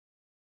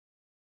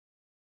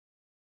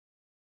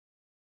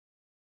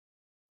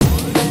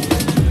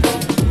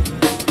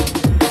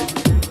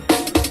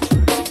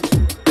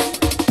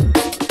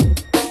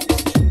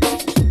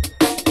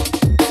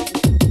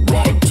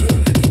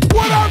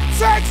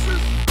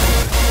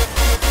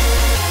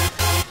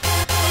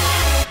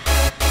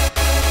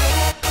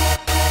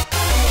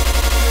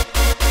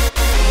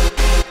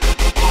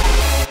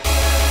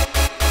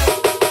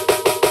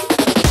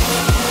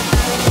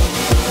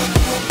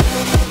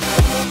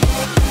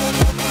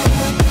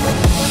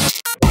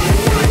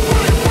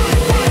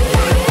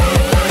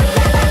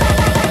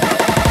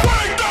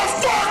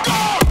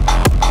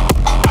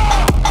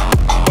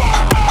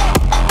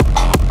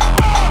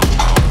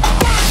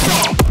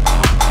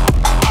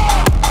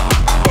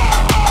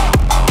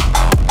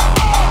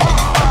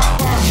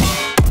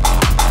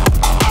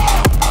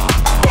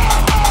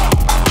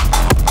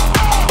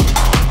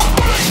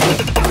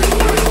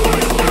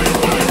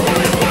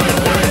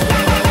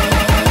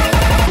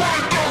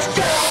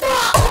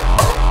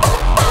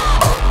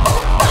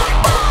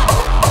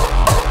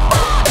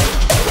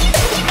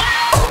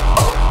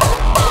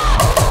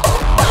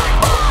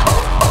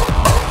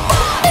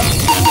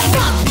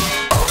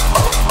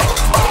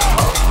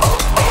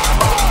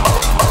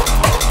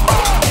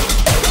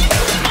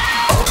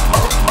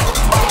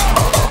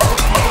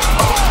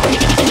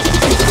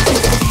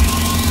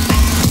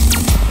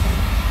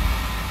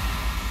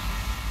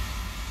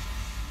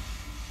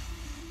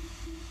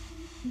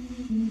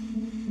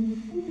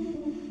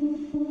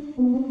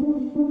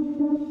Look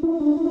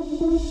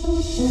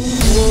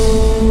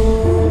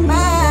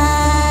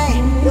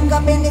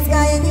up in the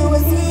sky and you will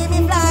see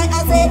me fly.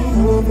 I said,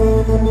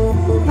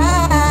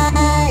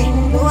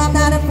 no, I'm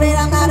not afraid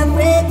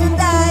to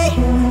die.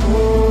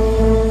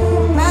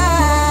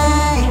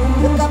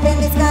 Look up in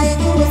the sky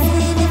and you will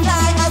see me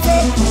fly. I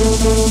said,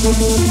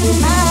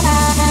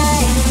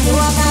 no,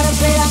 I'm not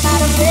afraid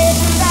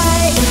to die.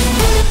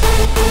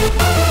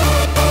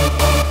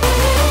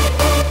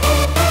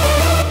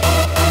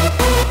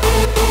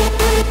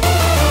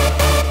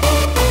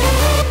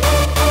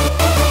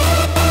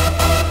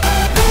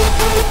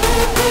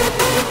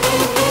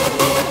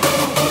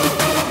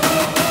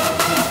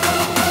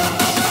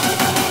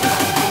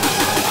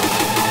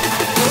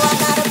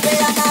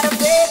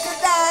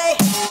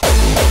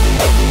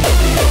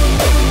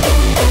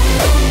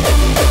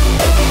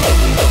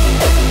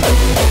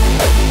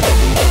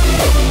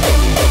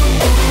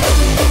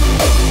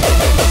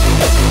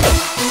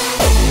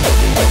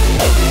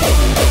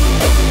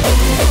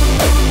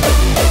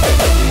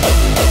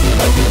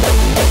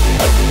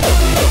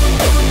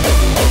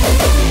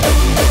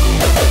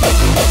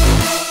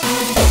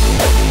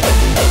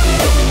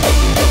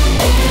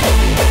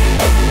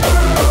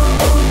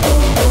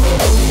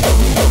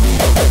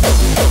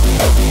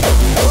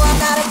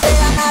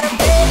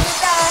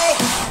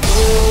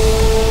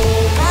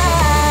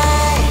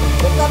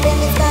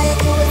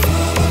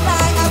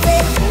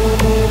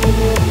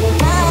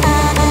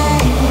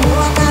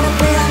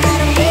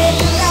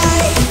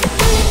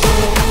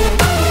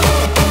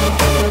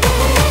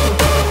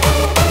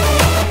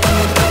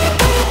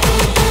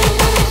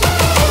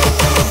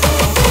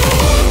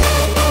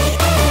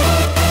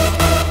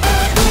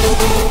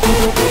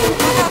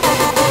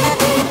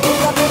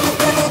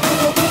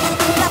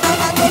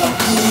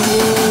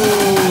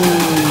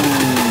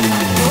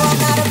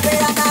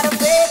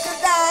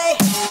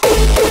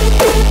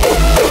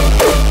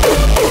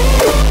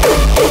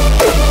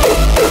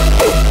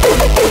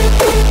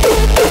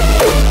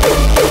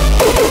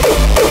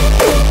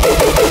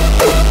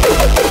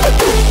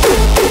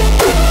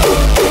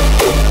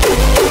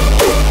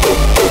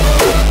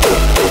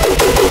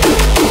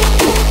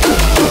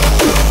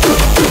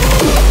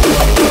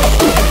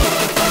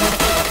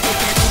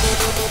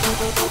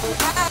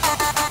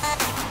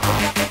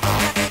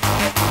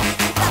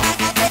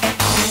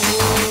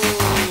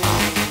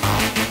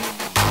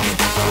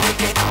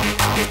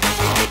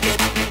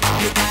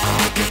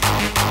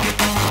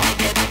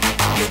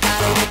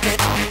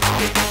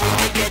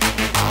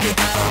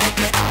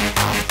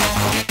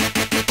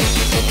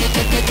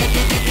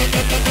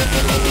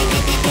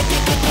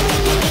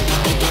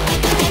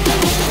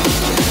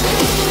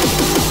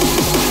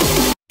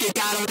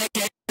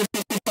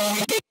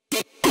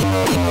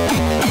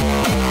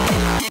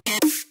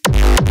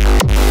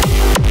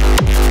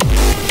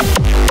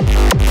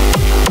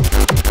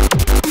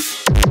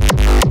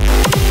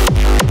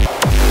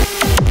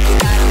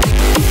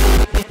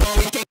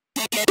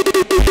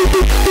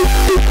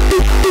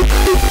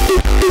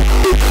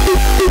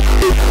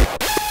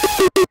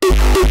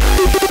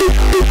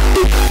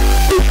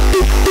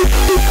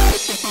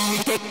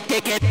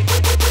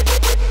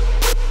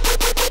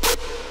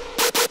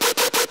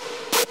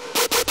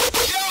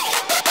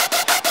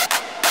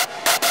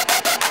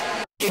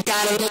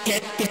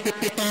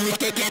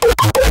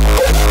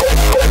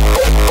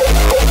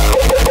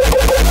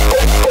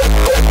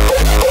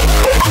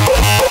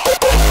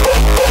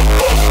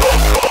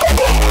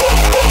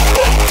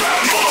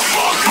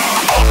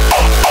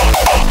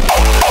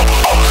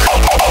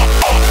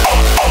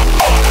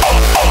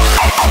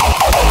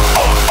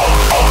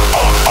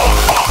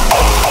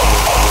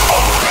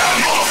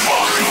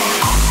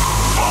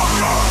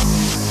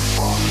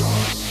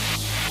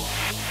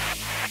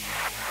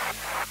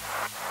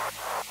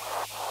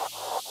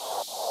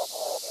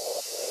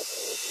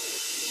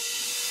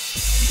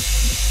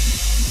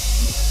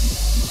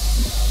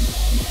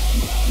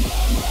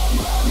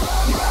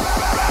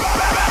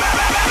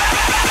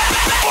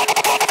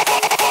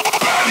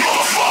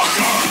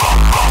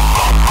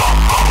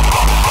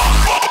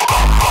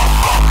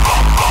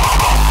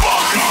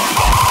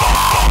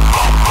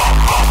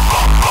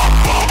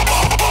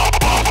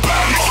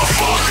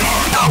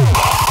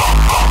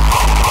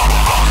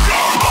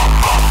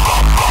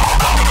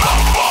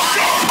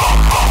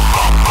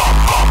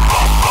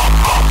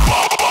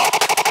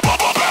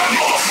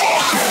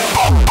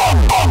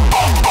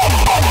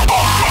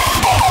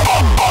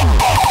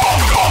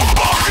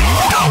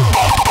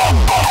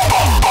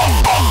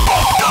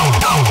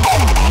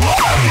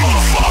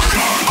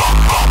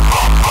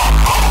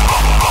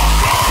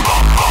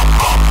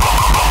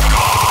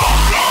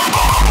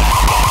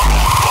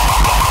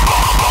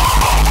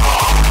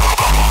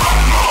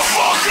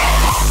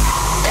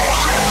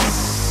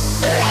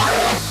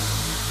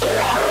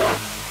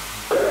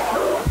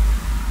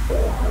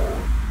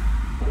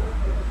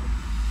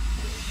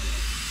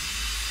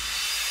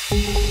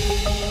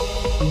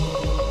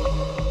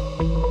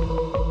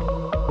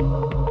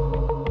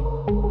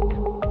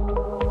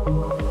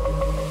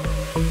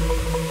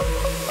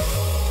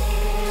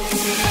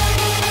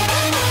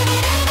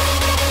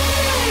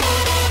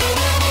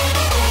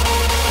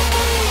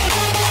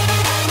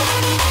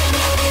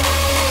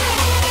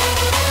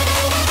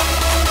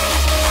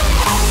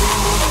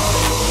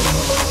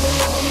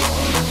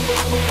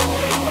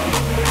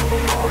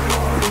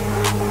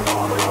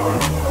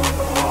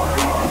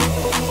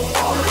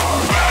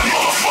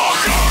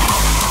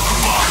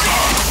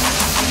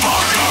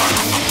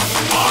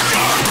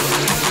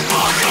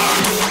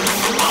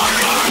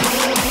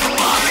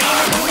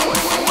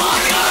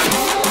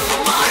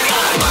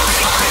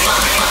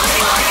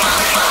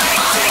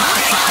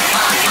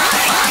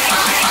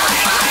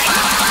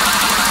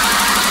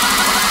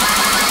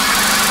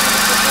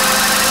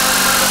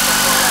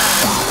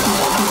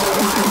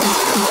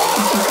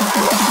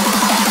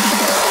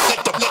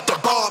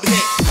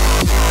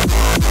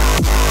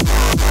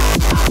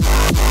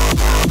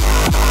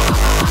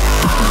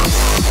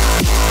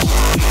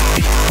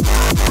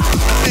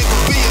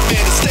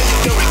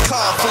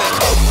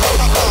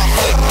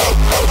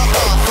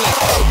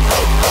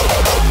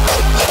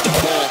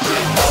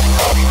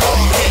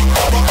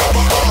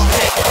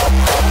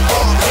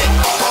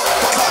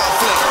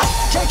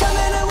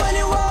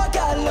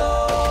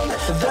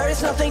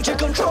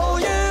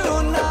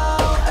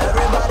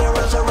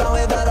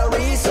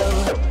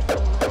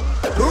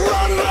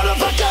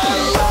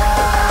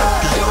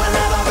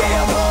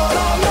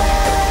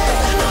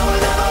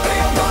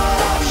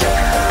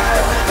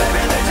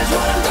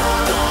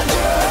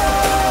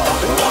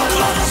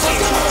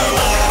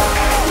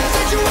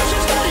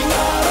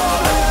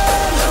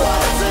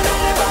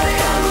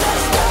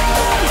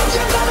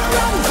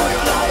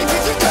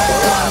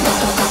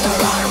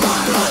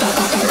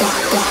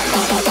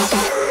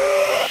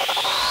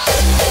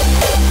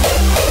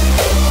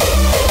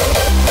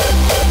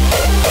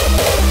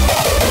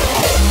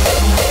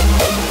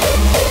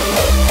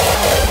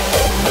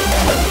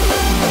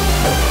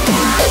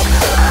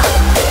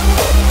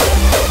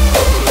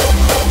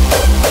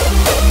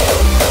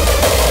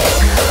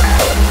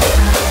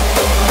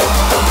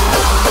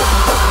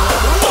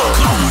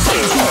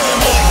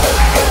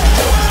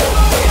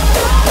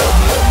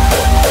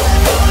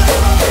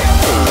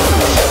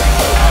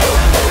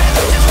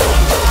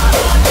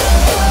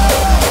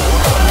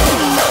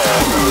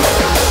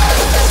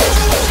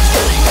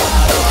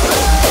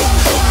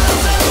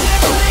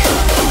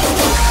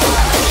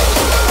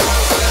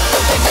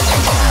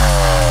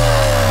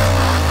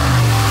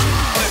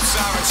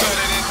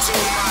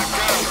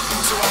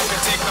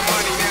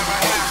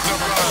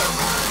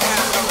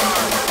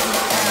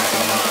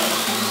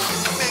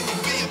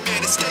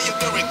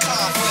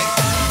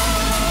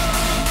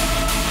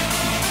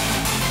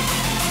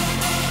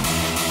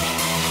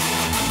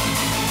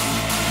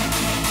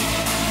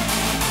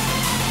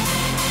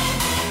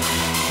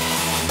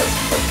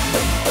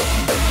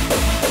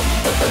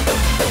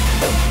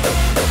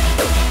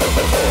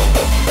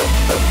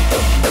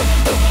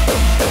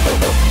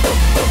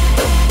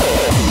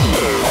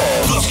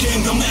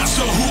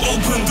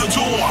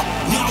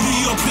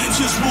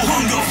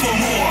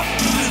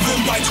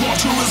 by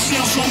torturous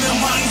sounds from their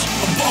minds.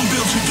 A bomb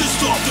built to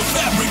distort the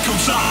fabric of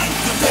time.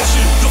 The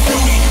passion, the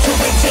beauty, to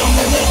rip down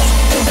the walls.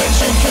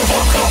 Convention can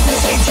walk up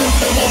and sing to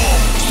them all.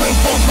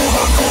 Strength from through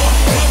hardcore,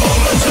 never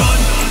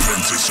undone.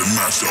 Apprentice and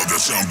master, the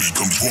sound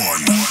becomes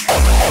one.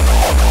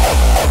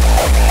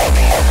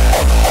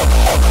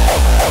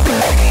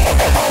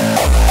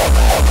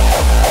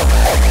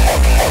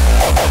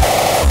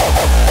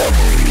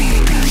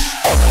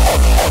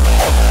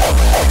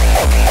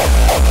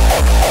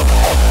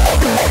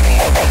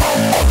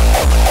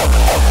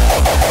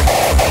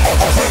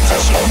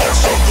 Apprentice and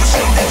master, the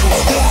sound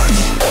becomes one.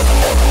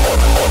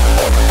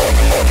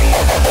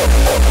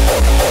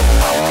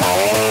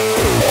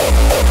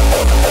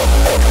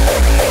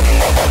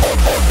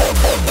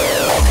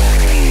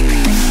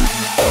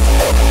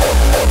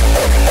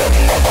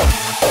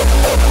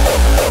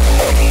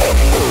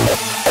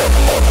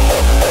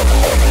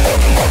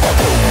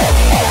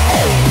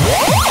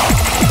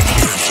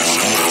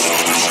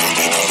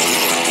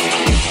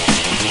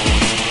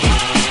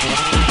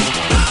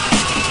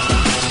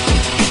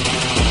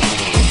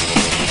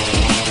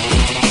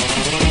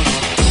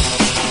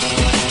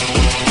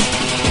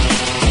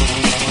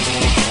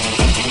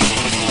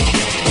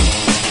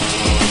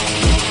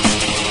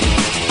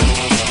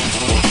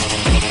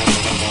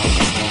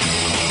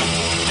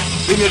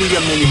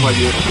 Dígame, mi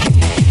mayor.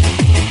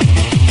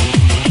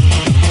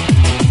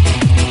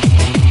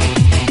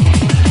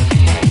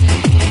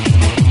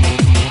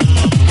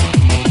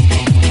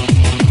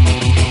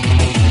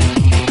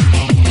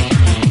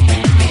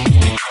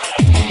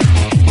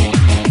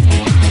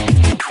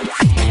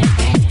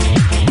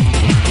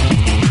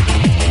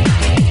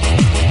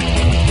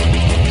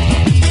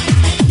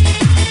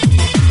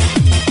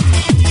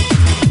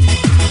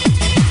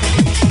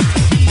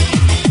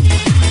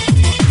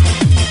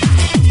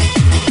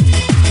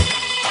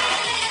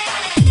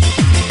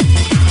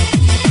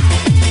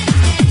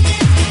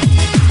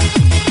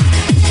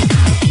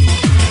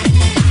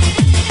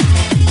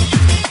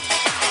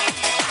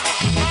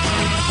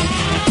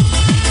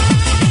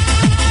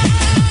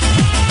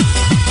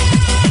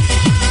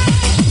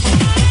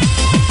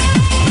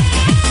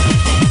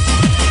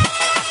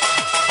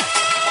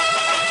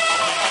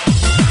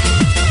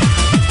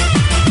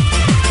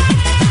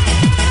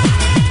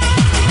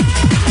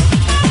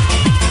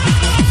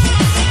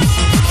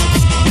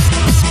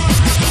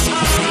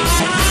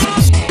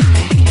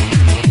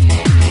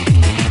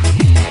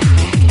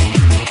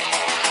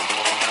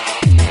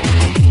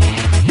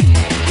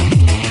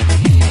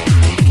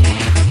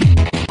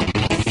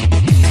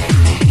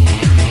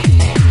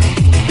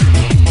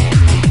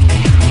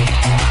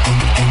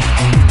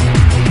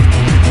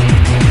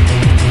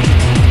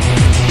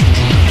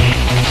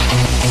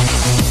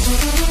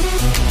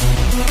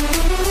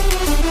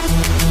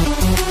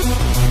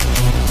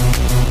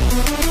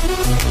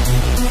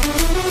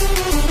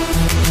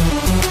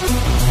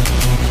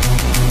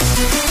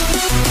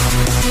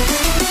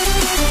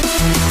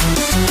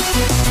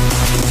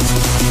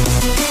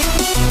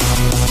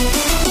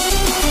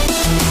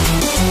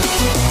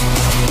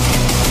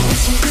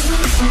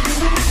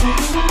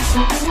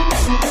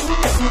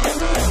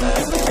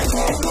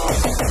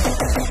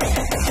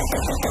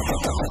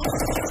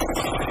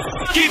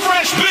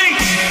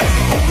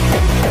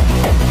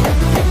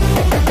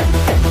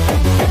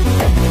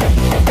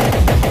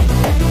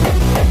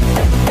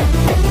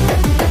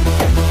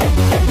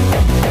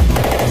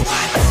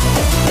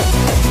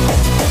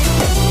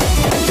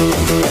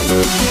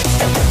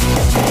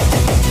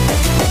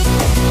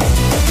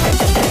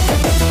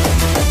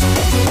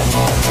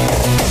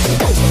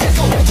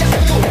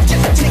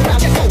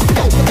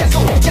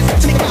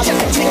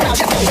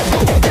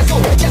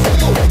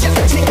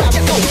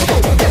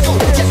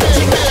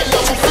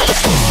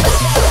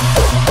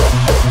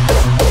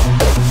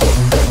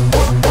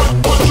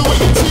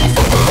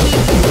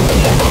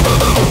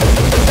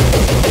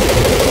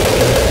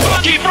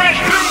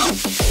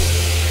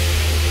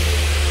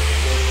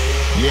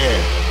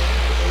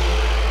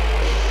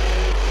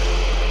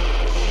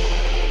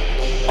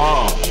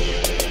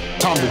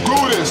 Time to do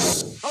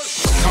this.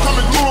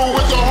 Coming through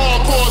with the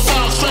hardcore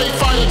sound, straight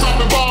fire,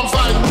 dropping bombs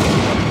like.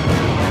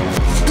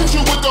 Hit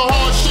you with the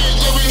hard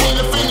shit, yeah, we here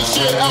to finish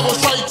it. Elbow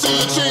straight to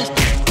your chin.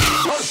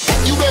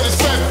 You better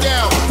step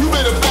down, you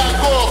better back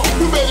off,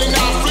 you better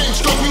not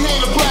flinch, cause we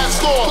here to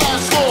blast score,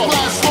 blast score,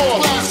 blast score,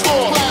 blast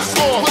score, blast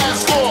score, blast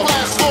score,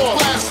 blast score,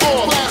 blast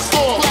score, blast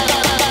score.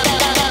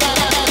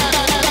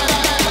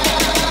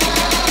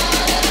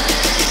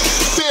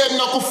 Dead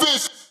knuckle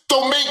fist,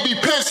 don't make me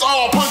piss,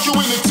 I'll punch you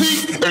in the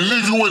teeth and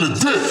leave you in a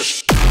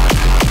ditch.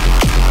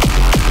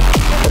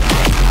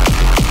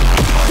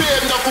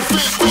 Dead knuckle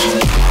fist,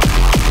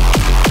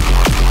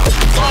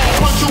 I'll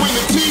punch you in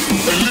the teeth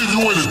and leave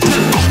you in a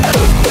ditch.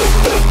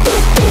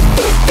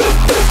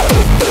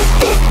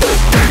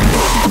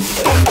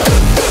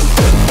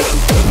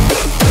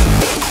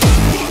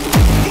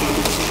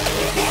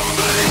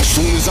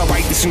 Soon as I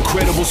write this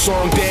incredible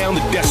song down,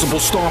 the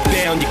decibel stomp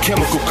down your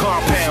chemical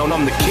compound.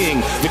 I'm the king,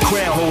 the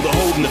crown holder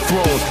holding the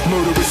throne.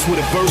 Murderous with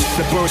a verse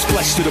that burns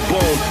flesh to the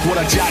bone. What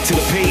I jot to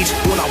the page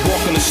when I walk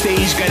on the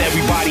stage, got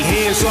everybody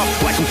hands up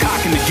like I'm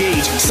cocking the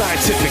gauge.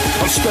 Scientific,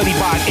 I'm studied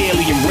by an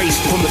alien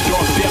race from the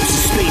dark depths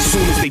of space.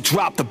 Soon as they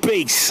drop the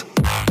bass,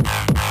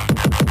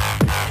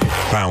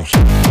 bounce.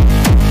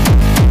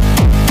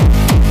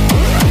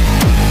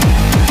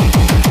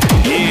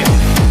 Yeah.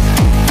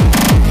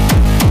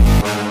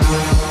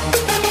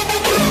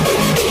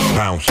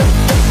 Bounce.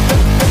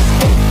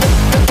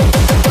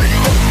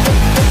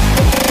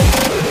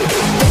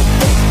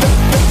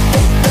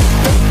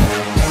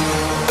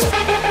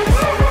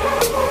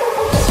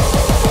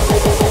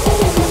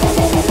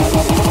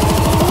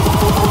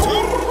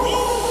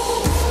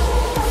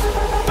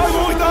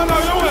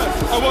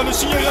 I wanna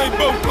see a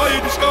rainbow, play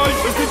in the sky.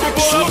 If you can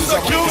pull up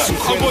that kill,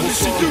 I wanna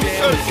see you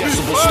and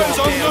you eyes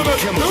under the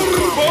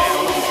turbo.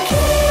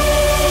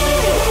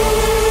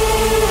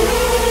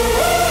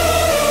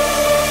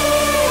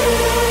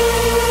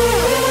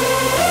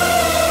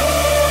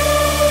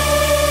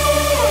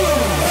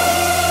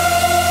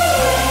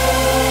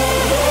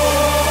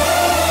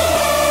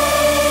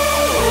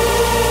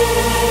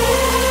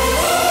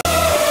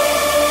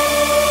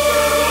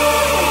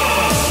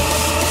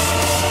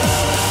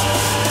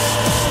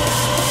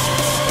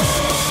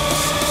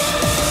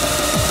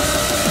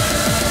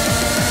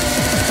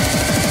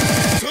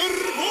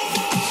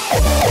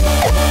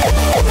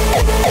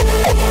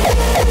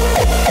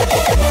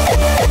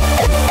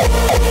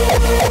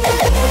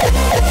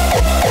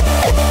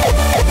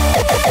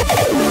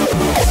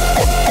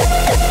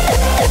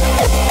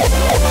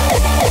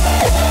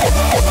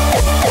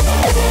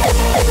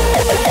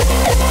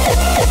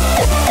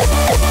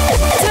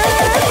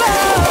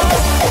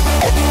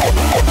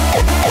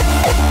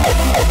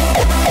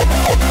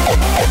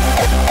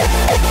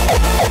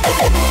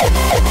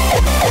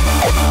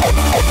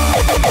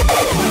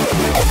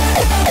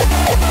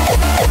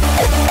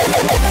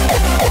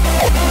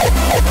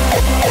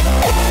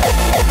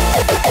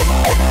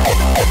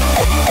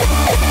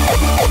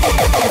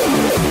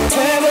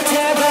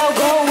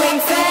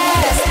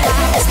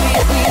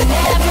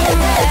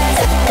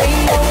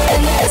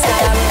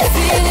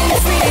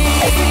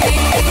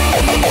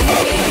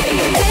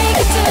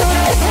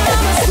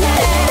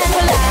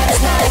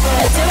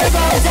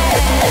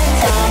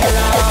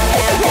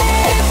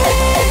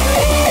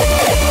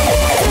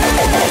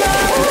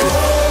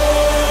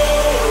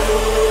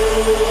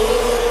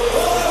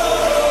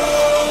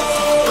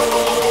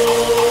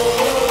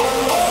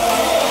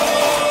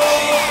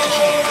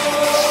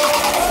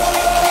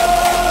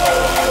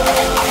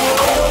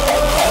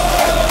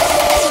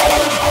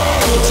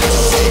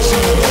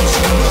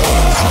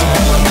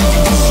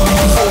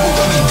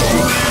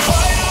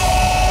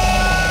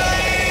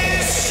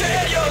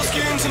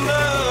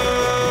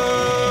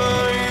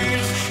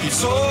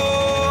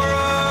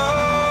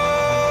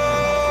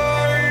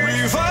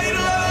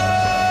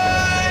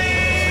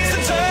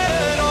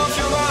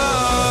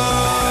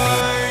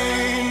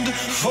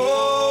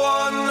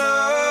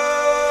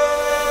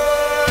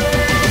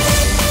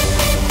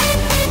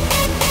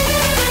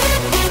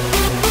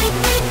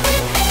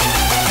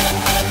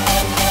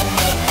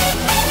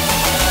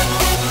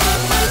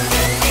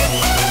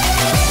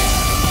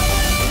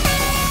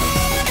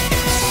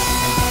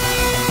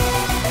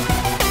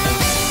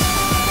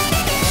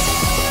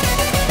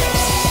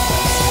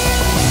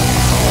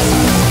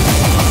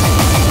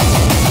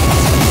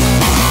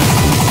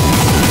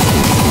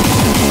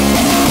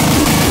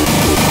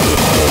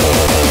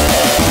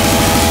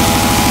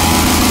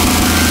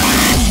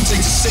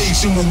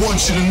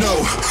 Want you to know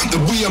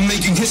that we are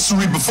making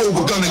history before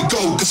we're gonna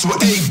go. Cause we're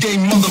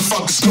A-game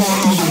motherfuckers going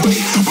all the way.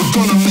 We're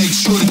gonna make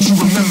sure that you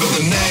remember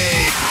the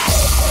name.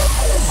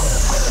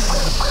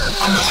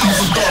 I'm the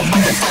alpha dog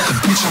motherfucker,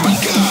 bitch, I'm a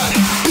god.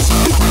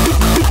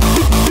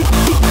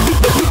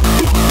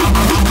 I'm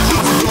the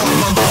alpha dog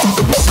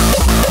motherfucker.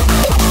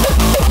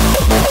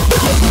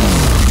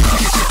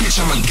 Bitch,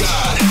 I'm a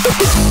god.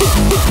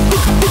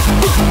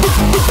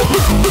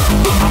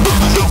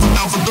 I'm the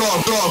alpha dog.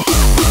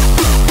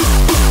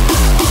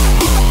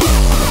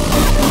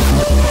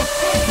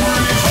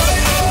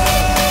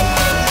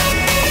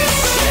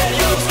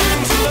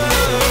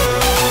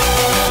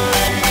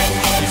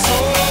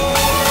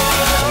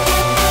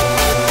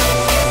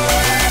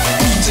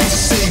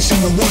 I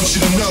want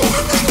you to know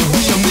that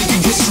we are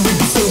making history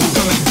before we're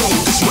gonna go.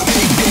 This we're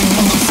A-game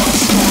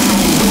motherfuckers going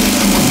all the way.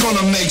 We're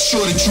gonna make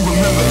sure that you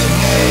remember the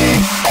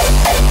name.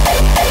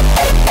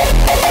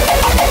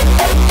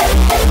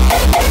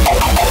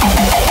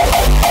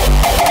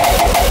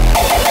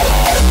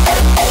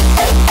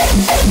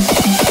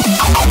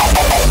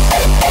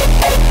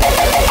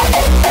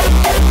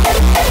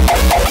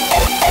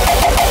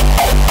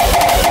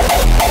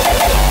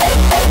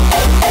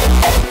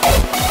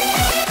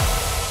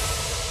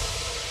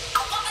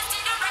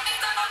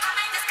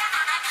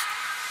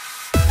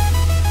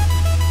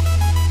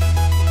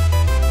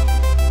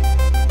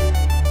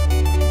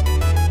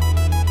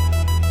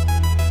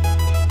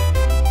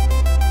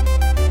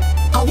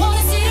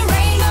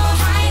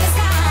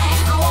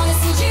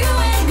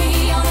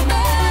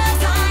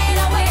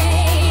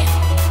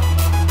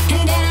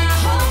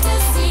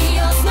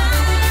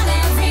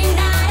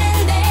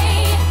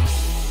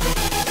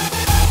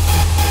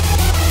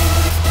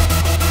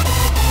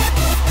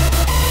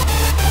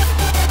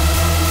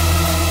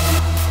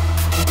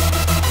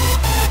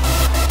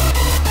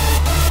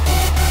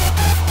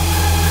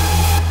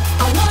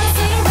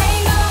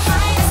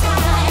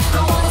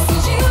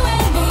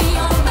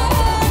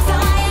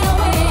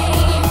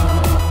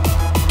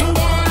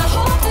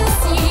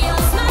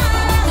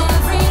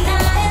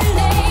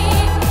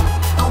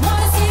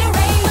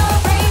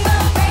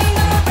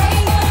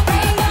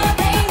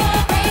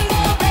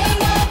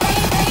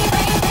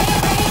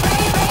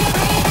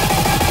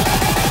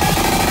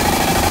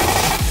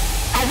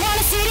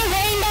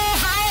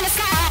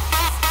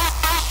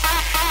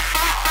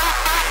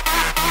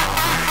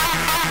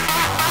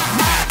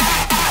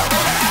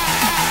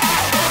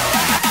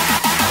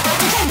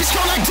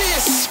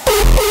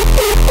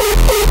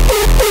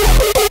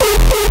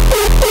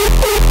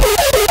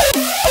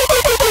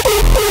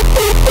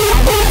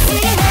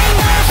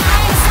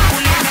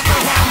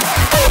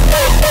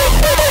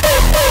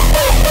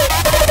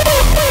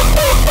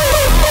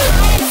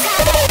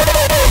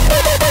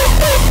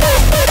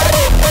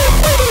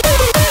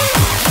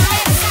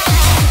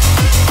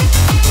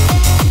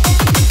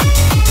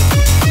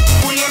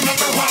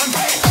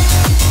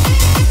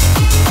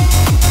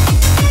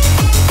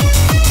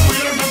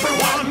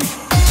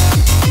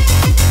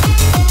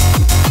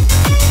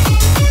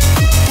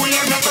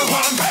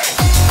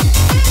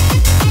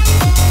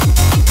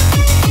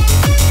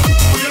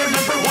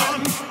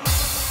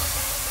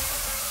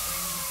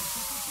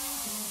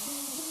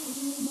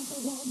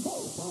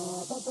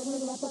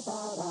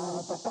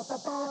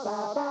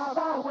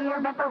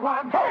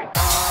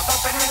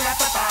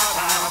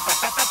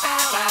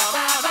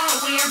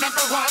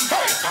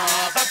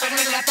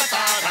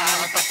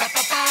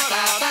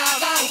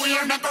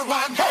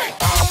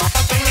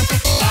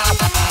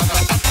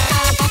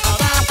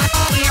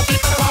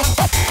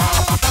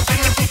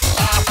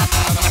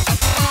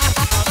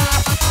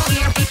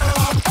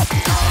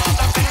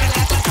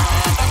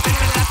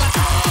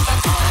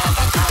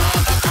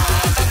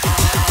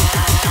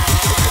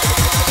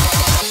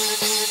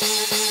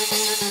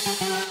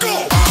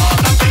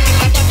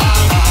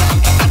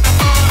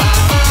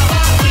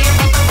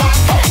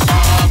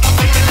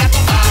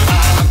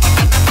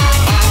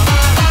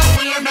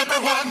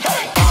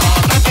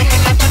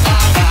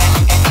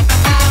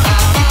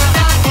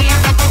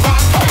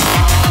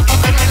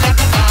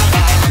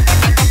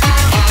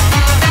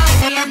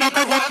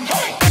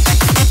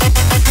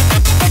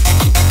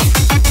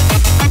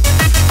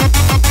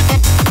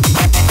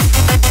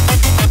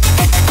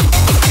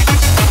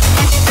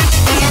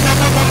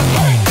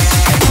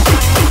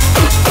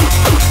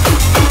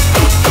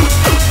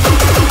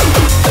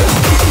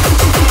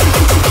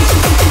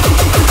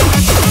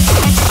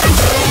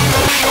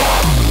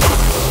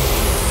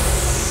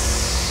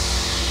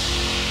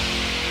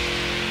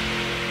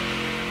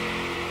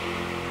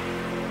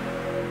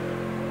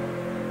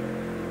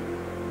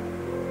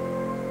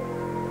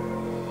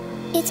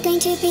 It's going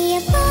to be a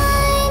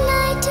fine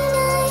night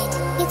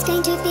tonight. It's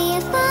going to be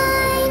a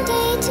fine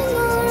day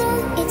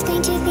tomorrow. It's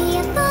going to be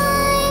a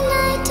fine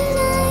night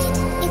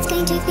tonight. It's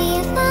going to be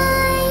a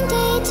fine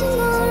day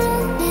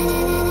tomorrow. Na na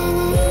na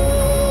na na na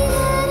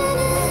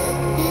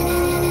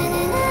na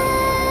na na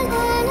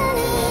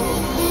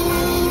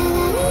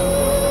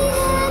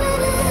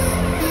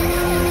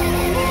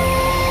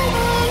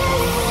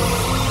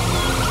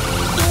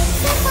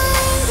It's a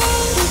fine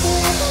day. People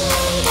at the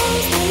windows,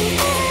 many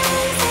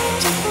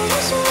fans, just for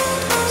the show.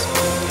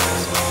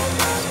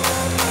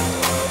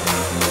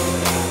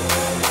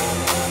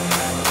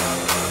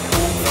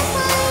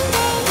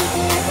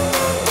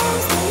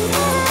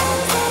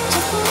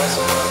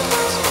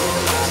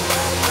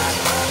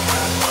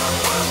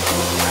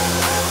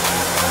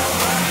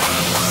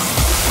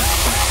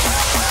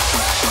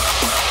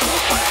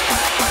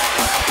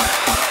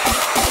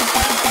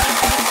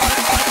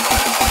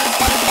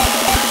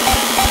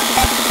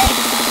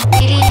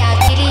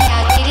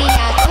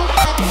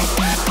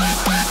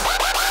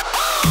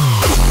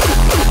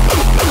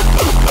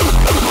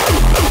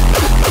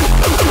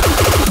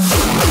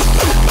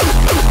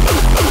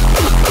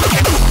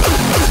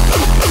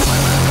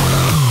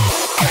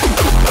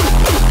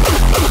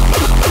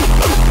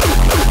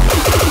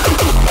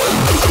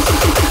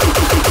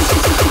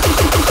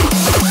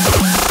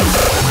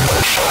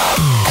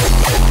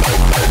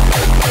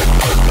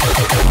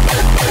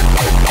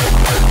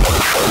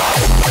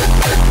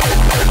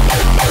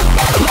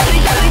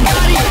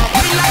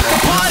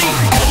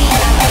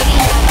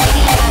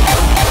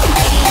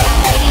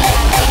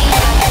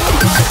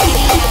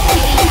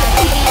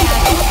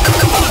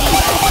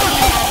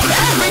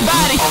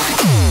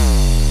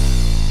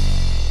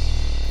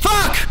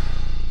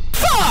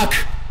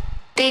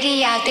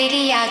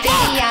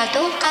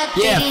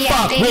 Yeah,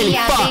 fuck, really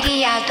fuck.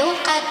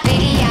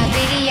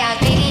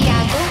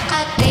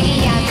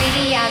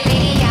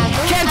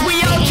 Can't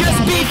we all just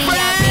be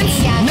friends?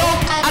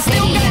 Nope, I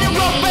still got a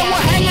rope and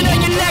we're hanging on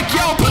your neck,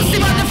 yo. Pussy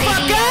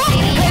motherfucker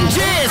and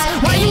jizz.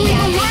 Why you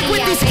even work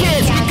with these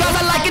kids? Because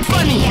I like it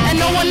funny and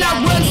no one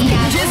outruns me.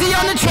 Jizzy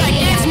on the track,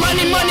 it's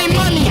money, money,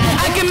 money.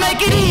 I can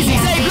make it easy,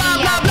 say blah,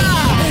 blah,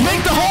 blah.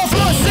 Make the whole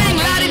floor sing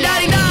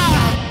Laddy-Daddy-Da.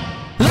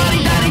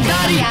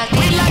 Laddy-Daddy-Daddy,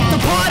 we like to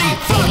party.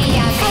 Fuck,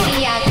 fuck,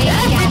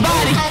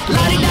 everybody.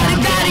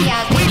 Laddy-Daddy-Daddy,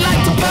 we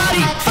like to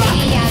party. Fuck, fuck,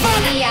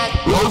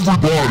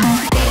 everybody.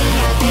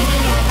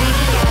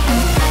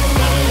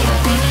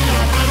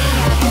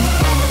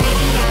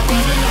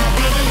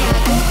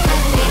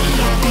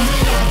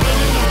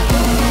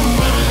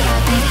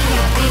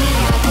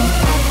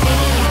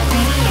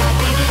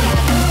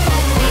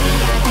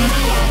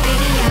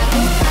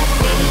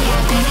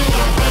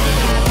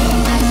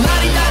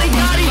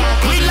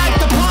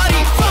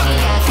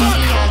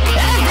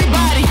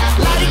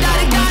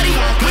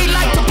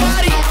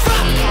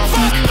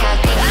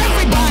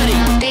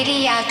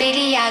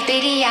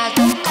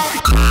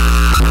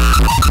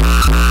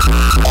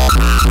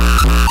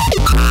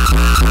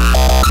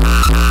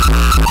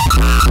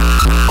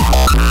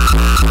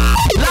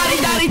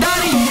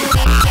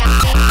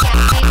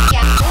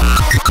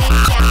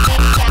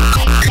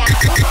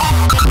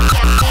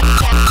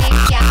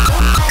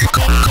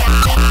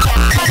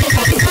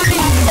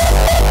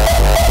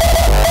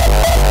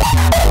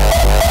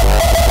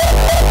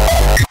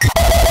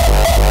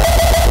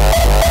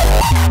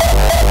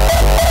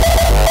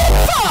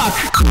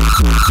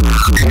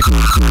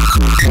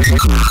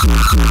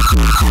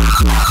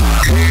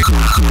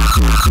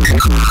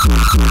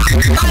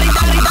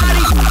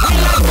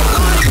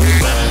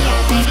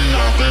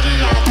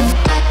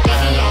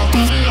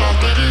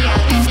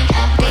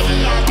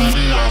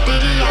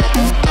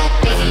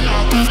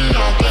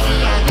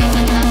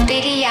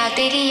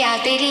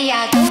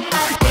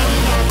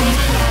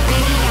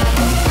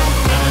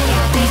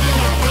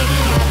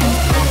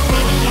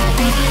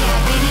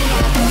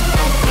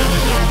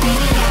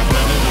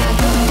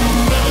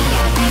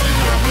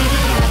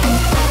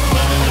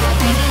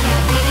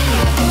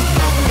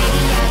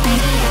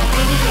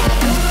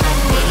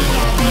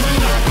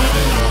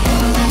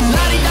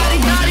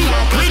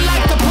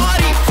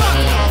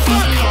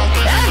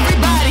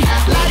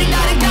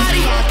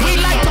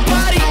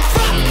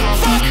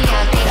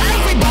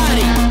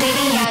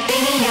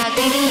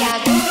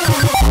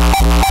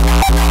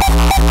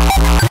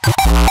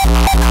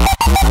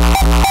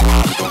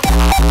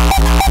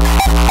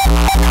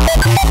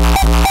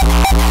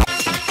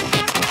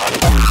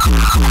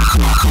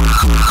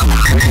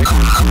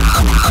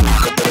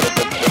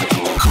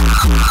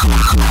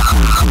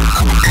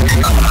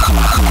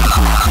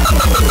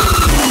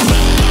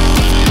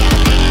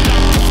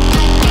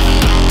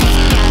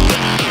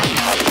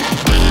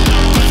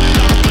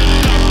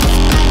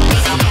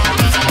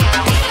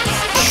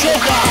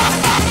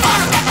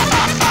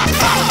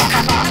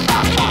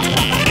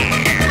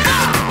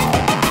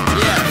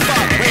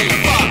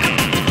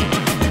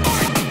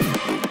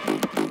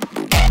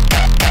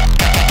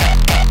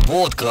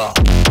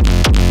 Vodka.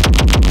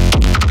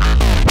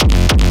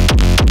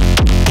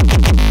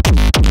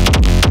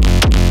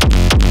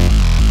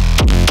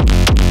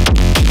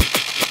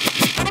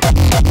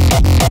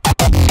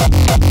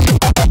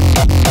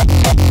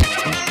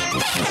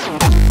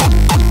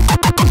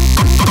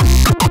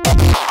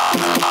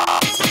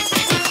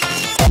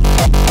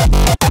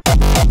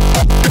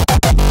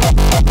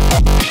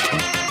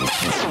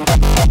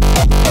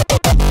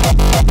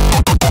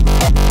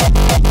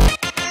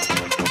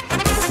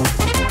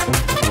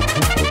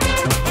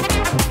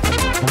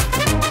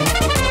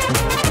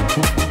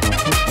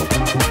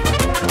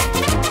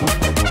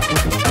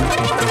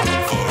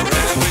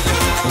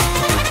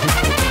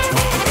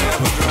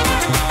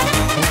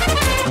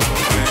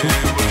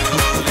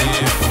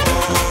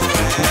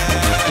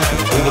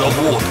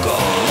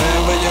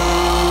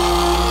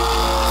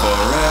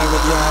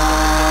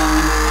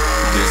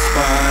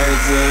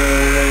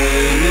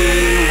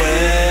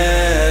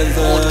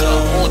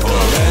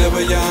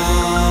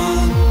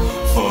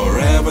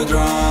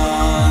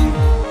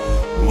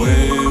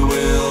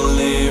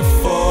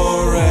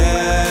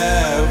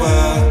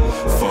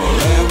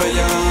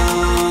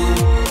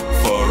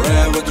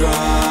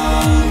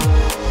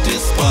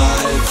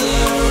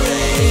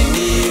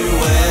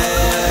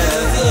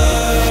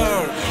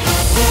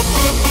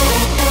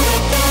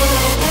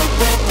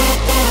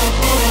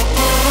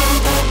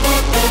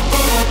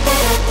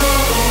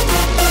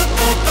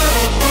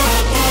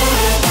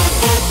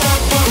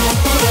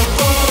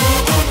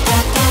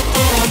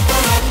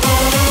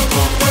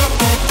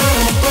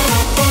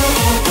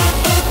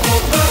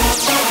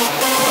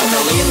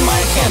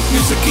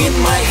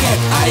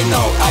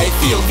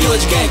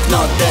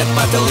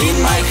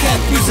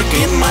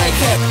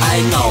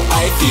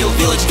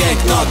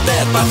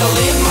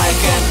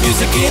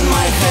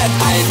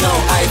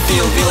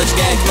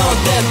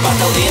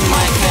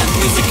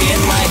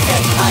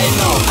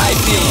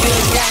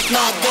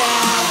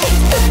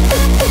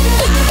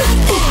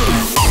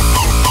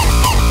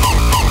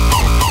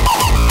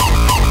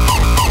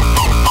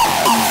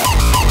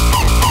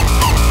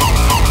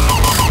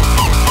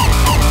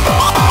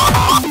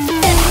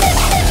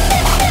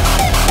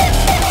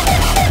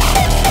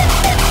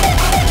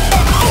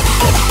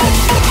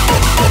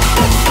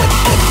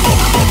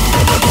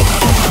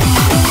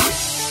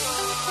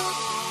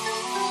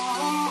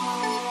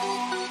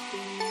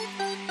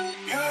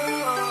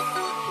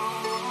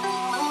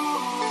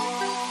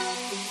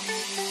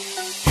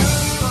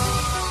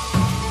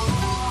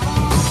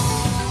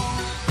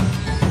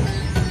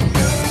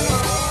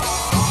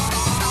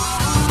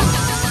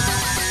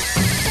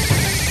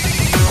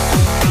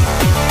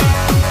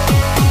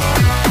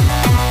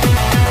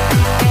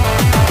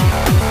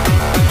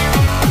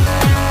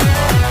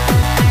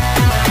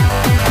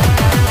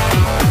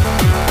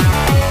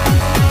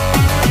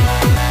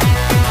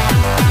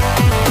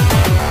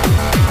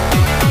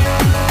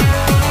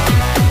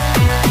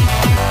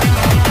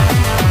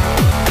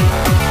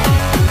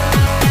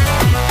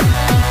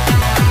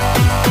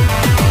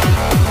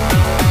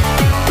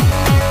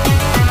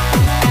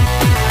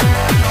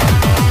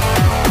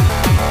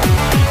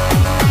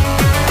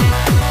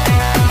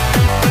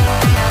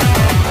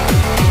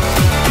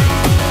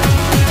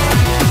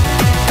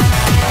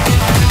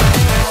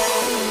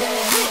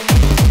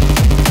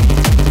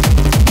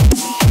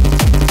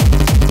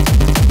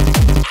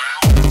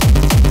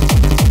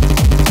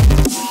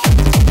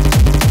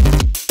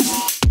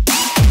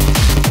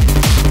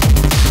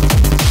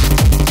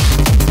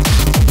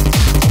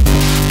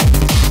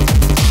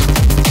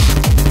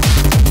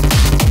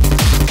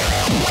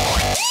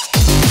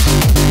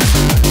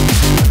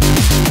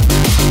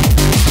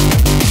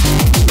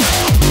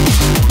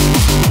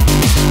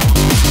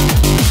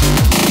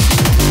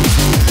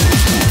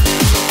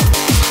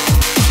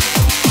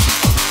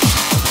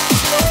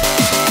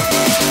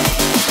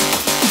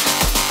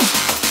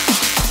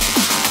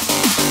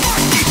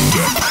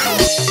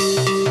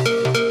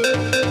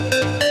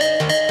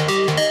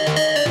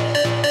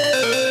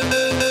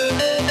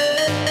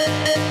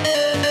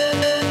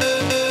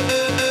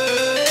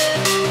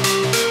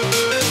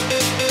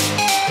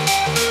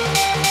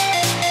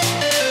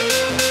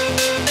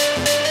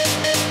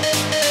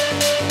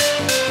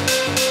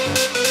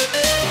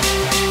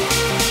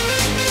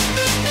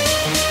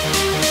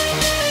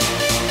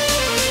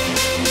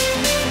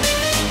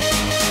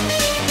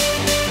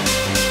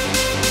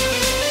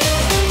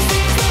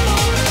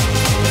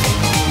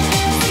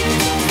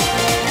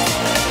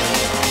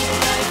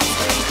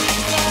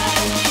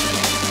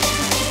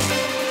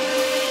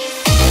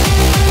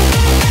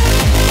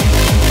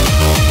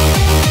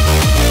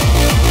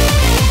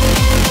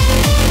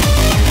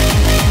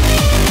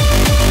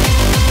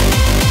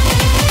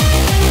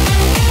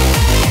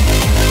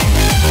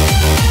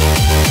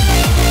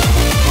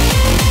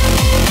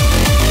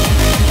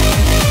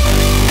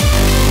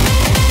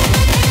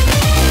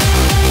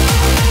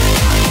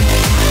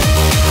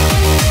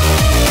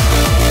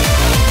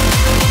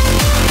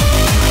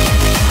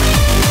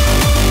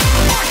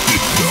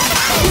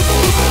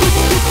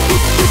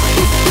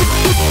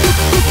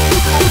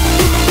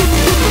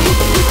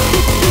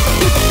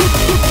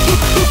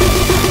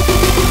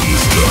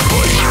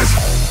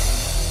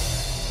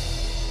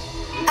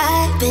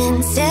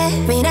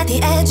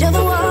 edge of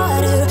the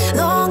water,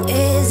 long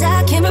as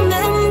I can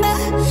remember,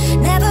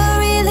 never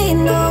really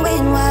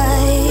knowing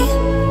why.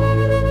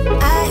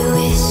 I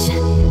wish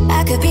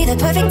I could be the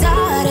perfect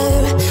daughter,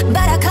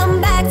 but I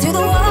come back to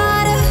the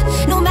water,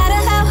 no matter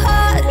how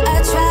hard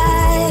I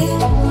try.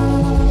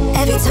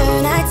 Every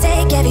turn I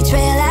take, every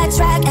trail I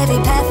track, every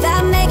path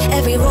I make,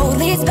 every road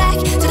leads back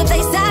to the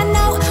place I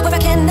know, where I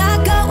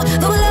cannot go,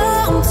 though I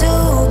long to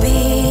be.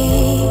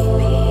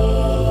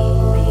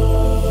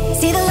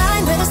 See the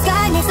line where the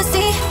sky meets the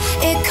sea,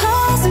 it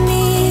calls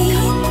me,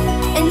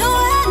 and no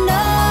one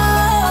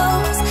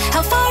knows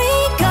how far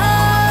it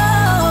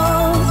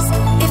goes.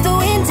 If the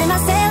wind in my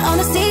sail on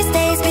the sea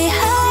stays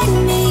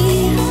behind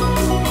me,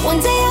 one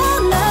day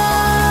I'll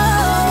know.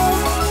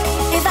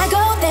 If I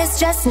go, there's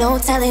just no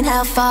telling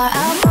how far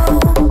I'll go.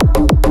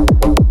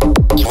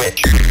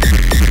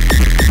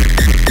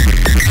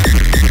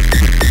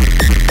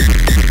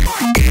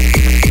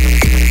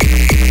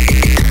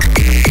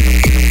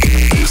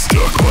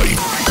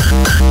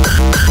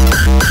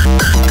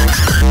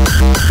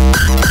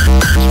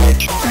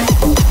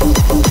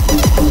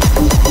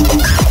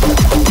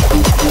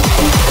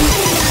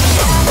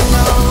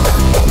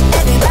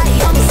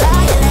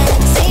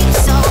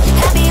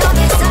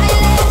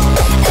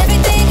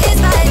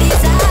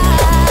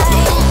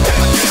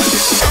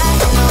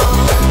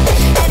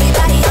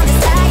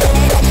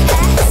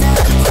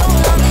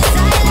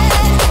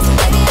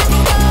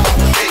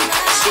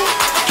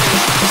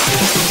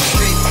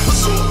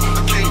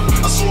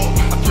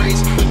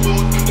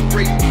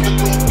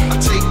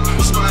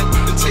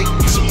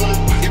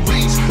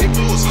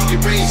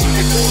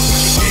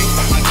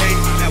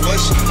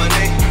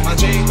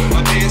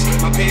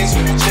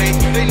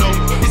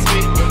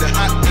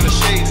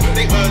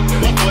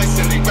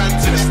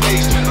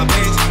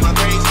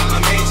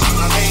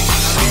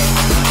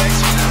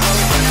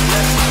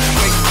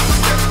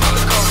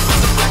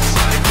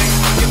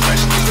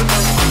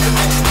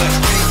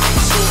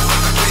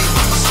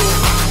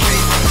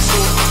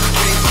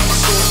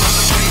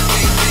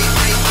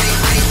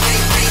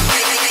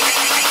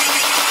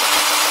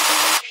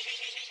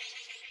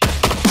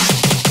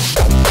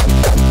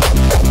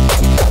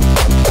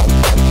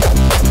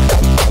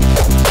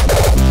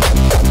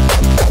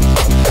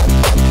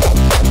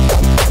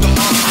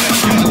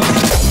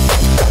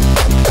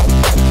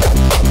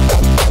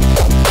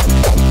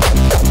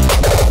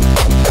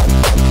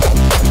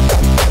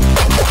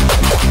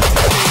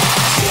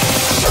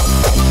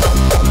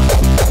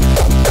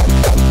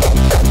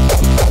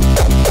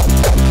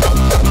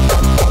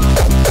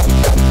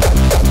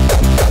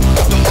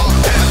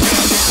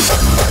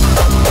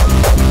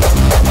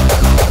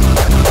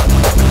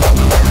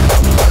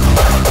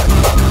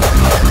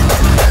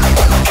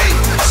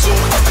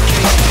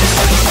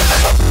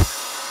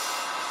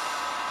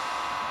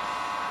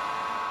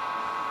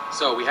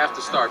 So we have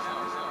to start.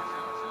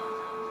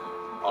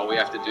 All we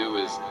have to do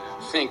is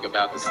think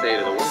about the state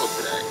of the world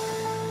today.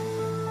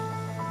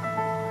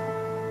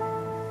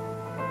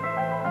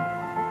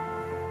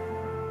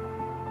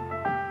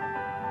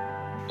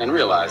 And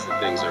realize that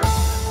things are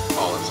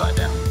all upside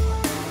down.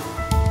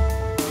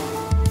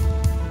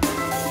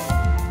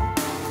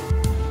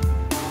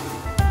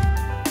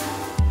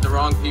 The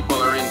wrong people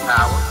are in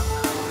power,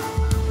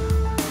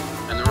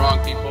 and the wrong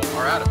people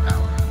are out of power.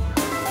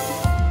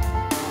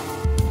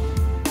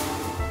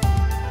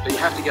 But you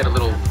have to get a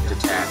little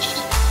detached,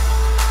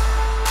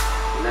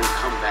 and then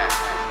come back.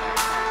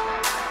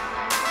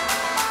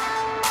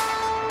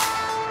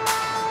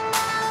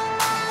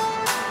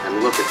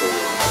 And look at the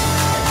world.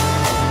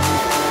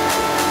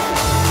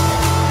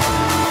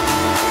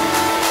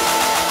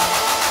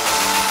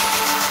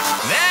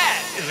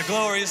 That is a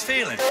glorious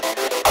feeling.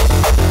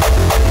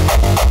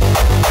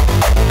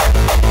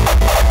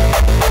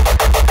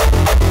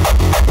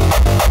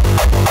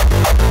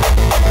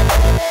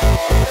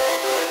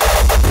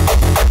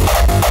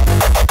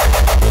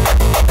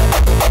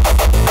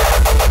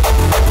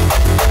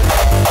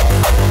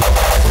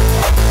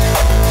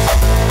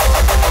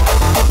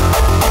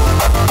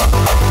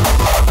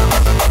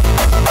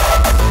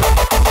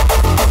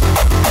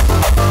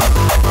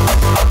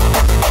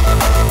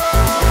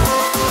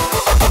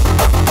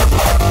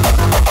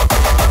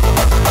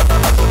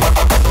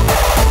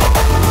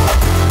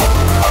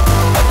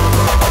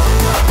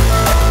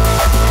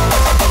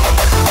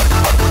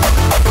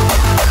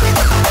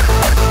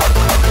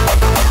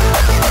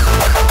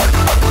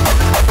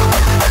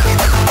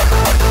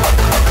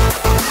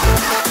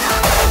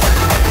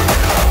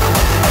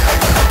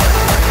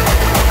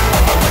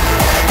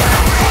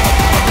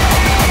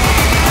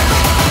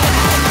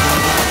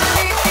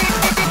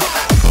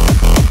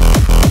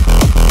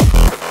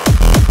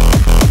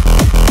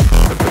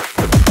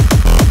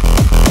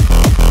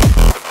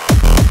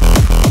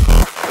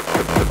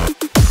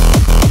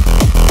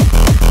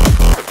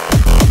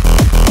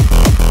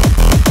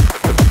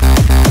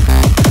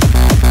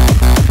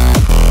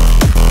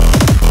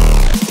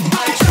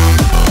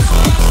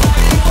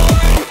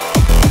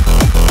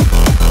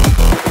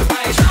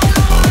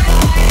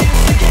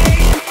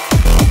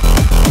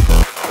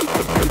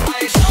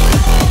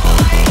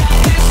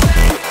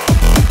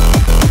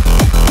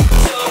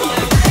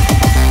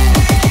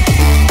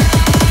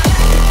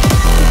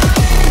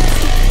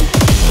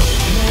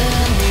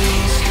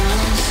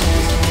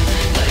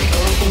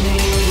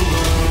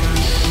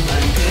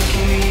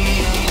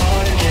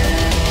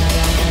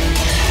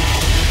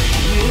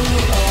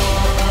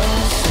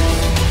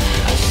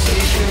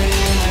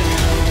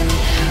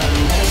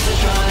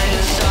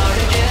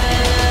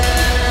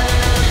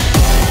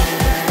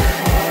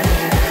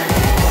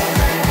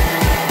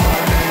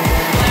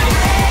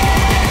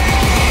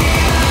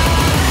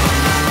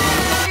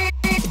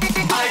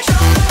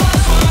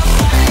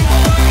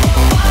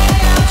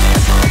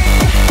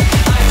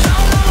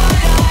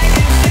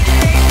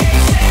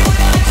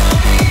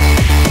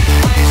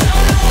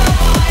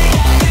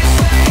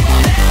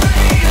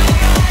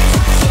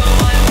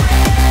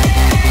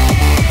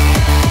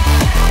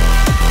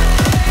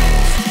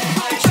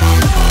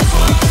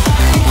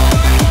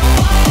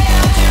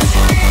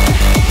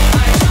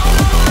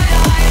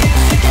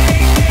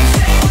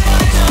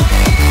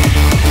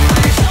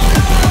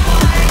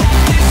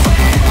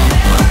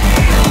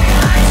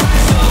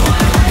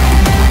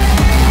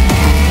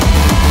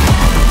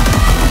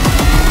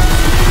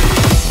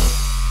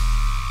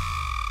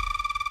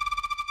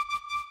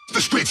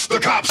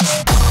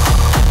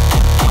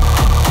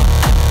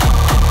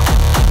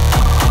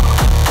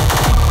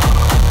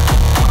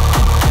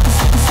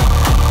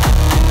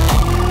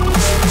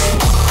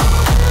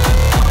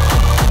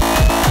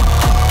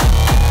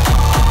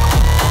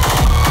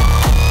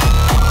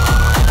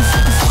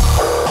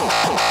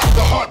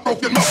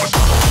 broken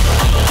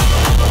mother.